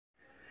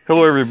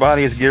Hello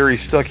everybody, it's Gary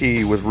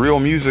Stuckey with Real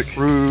Music.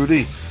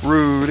 Rudy.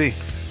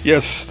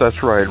 Yes,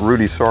 that's right,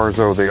 Rudy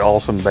Sarzo, the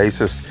awesome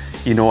bassist.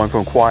 You know him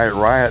from Quiet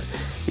Riot.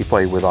 He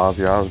played with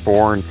Ozzy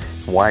Osbourne,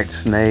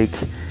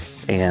 Whitesnake,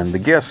 and the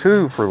Guess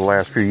Who for the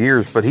last few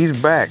years, but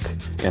he's back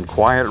in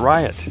Quiet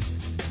Riot.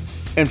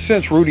 And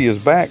since Rudy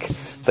is back,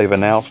 they've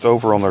announced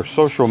over on their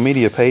social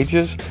media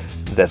pages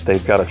that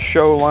they've got a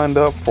show lined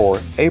up for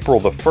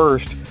April the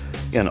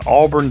 1st in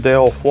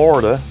Auburndale,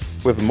 Florida,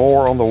 with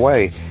more on the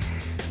way.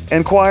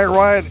 And Quiet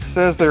Riot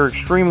says they're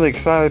extremely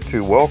excited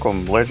to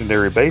welcome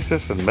legendary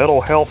bassist and Metal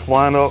Health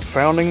lineup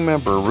founding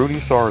member Rudy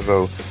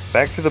Sarzo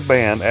back to the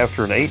band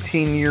after an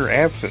 18-year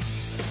absence.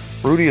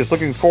 Rudy is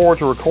looking forward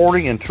to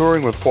recording and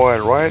touring with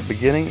Quiet Riot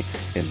beginning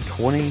in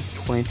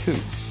 2022.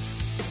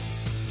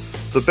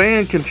 The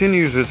band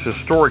continues its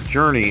historic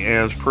journey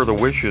as per the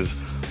wishes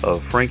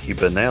of Frankie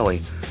Banali,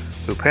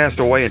 who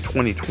passed away in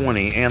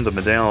 2020, and the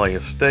Banali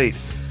estate.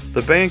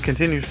 The band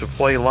continues to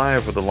play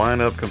live with a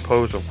lineup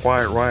composed of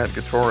Quiet Riot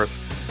guitarist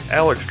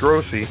Alex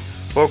Grossi,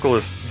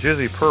 vocalist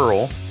Jizzy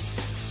Pearl,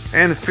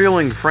 and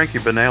filling Frankie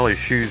Banali's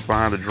shoes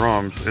behind the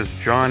drums is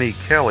Johnny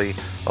Kelly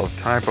of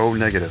Type O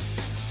Negative.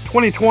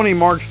 2020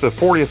 marks the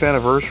 40th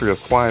anniversary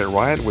of Quiet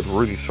Riot, with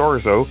Rudy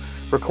Sarzo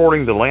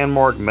recording the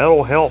landmark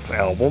Metal Health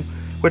album,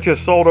 which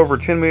has sold over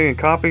 10 million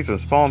copies and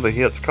spawned the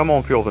hits Come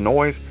On Feel the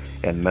Noise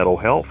and Metal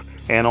Health,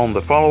 and on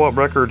the follow-up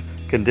record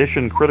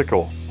Condition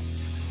Critical.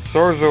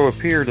 Sarzo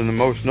appeared in the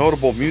most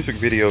notable music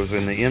videos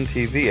in the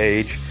MTV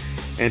age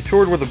and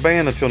toured with the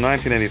band until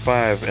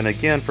 1985 and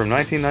again from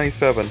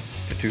 1997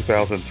 to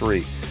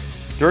 2003.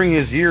 During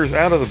his years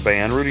out of the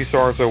band, Rudy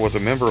Sarzo was a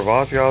member of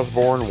Ozzy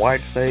Osbourne,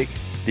 Whitesnake,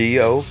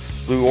 Dio,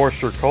 Blue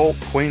Oyster Cult,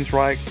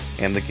 Queensryche,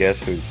 and the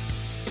Guess Who.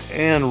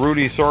 And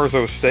Rudy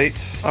Sarzo states,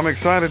 "I'm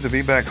excited to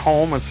be back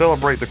home and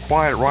celebrate the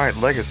Quiet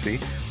Riot legacy,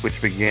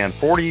 which began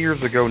 40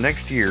 years ago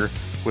next year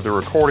with the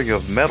recording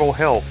of Metal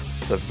Health,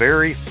 the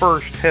very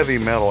first heavy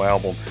metal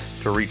album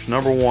to reach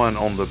 #1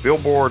 on the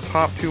Billboard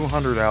Top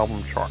 200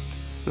 album chart."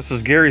 This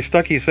is Gary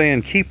Stuckey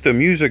saying, keep the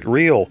music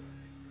real.